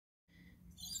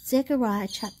Zechariah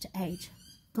Chapter 8.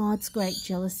 God's great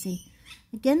jealousy.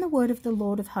 Again the word of the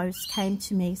Lord of hosts came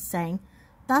to me, saying,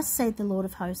 Thus saith the Lord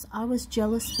of hosts, I was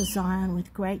jealous for Zion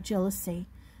with great jealousy,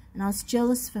 and I was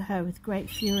jealous for her with great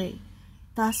fury.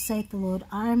 Thus saith the Lord,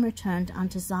 I am returned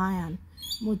unto Zion,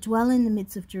 and will dwell in the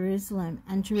midst of Jerusalem,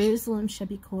 and Jerusalem shall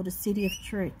be called a city of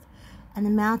truth, and the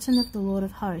mountain of the Lord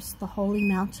of hosts, the holy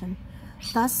mountain.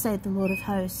 Thus saith the Lord of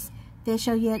hosts, There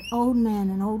shall yet old men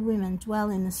and old women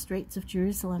dwell in the streets of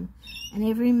Jerusalem, and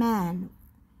every man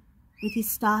with his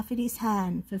staff in his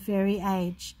hand for very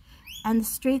age. And the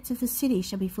streets of the city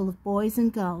shall be full of boys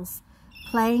and girls,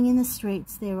 playing in the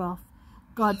streets thereof.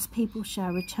 God's people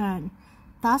shall return.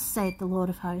 Thus saith the Lord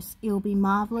of hosts, It will be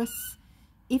marvellous,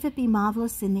 if it be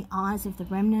marvellous in the eyes of the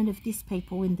remnant of this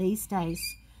people in these days,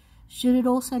 should it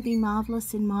also be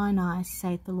marvellous in mine eyes,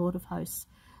 saith the Lord of hosts.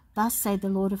 Thus saith the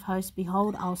Lord of hosts,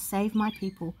 Behold, I will save my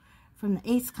people from the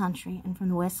east country and from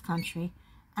the west country,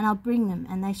 and I'll bring them,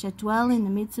 and they shall dwell in the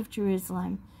midst of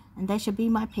Jerusalem, and they shall be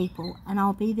my people, and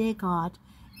I'll be their God,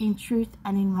 in truth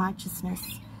and in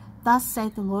righteousness. Thus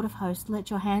saith the Lord of hosts, Let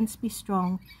your hands be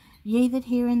strong, ye that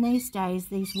hear in these days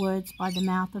these words by the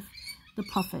mouth of the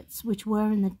prophets, which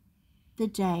were in the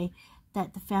day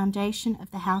that the foundation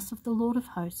of the house of the Lord of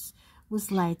hosts was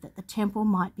laid, that the temple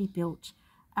might be built,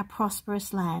 a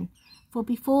prosperous land. For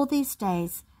before these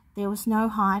days there was no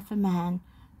high for man,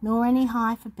 nor any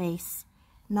high for beasts,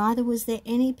 neither was there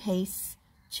any peace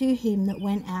to him that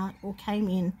went out or came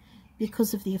in,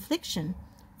 because of the affliction.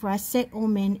 For I set all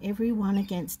men every one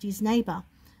against his neighbour.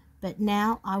 But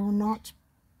now I will not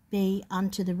be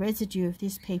unto the residue of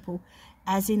this people,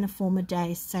 as in the former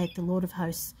days, saith the Lord of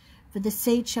hosts. For the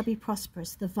seed shall be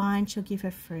prosperous, the vine shall give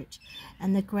her fruit,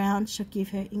 and the ground shall give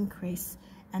her increase,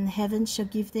 and the heavens shall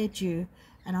give their dew,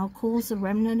 and I'll cause the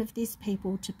remnant of this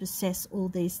people to possess all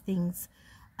these things,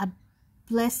 a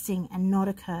blessing and not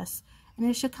a curse. And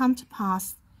it shall come to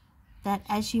pass that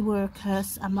as ye were a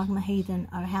curse among the heathen,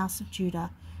 O house of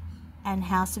Judah and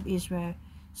house of Israel,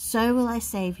 so will I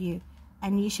save you,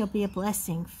 and ye shall be a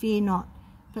blessing. Fear not,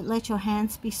 but let your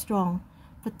hands be strong.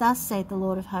 For thus saith the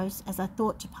Lord of hosts, As I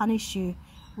thought to punish you,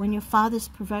 when your fathers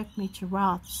provoked me to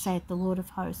wrath, saith the Lord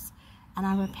of hosts, and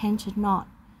I repented not,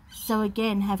 so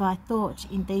again have I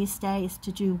thought in these days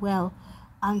to do well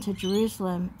unto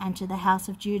Jerusalem and to the house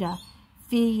of Judah.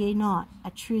 Fear ye not,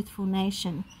 a truthful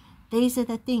nation. These are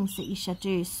the things that ye shall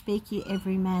do. Speak ye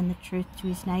every man the truth to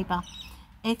his neighbour.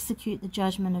 Execute the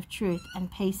judgment of truth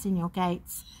and peace in your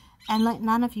gates. And let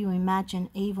none of you imagine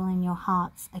evil in your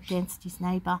hearts against his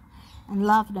neighbour. And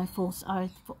love no false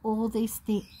oath, for all these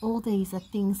are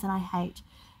things that I hate,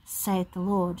 saith the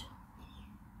Lord.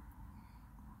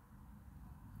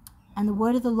 And the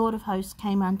word of the Lord of hosts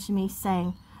came unto me,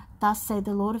 saying, Thus saith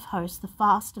the Lord of hosts, The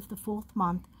fast of the 4th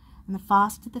month, and the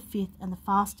fast of the 5th, and the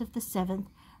fast of the 7th,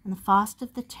 and the fast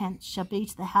of the 10th shall be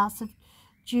to the house of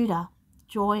Judah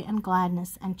joy and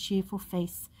gladness and cheerful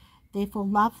feasts. Therefore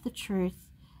love the truth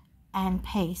and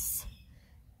peace.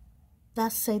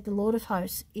 Thus saith the Lord of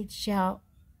hosts, It shall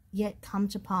yet come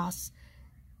to pass,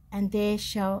 and there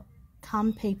shall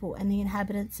come people and the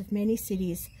inhabitants of many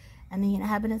cities, and the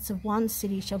inhabitants of one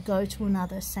city shall go to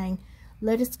another, saying,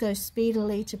 Let us go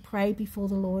speedily to pray before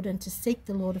the Lord and to seek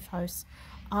the Lord of hosts.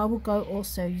 I will go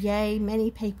also, yea,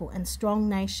 many people and strong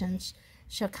nations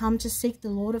shall come to seek the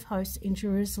Lord of hosts in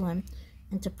Jerusalem,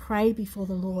 and to pray before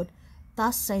the Lord.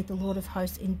 Thus saith the Lord of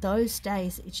hosts, In those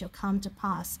days it shall come to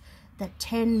pass, that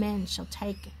 10 men shall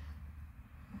take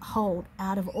hold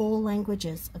out of all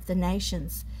languages of the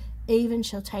nations, even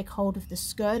shall take hold of the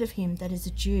skirt of him that is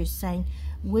a Jew, saying,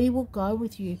 We will go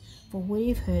with you, for we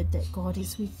have heard that God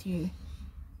is with you.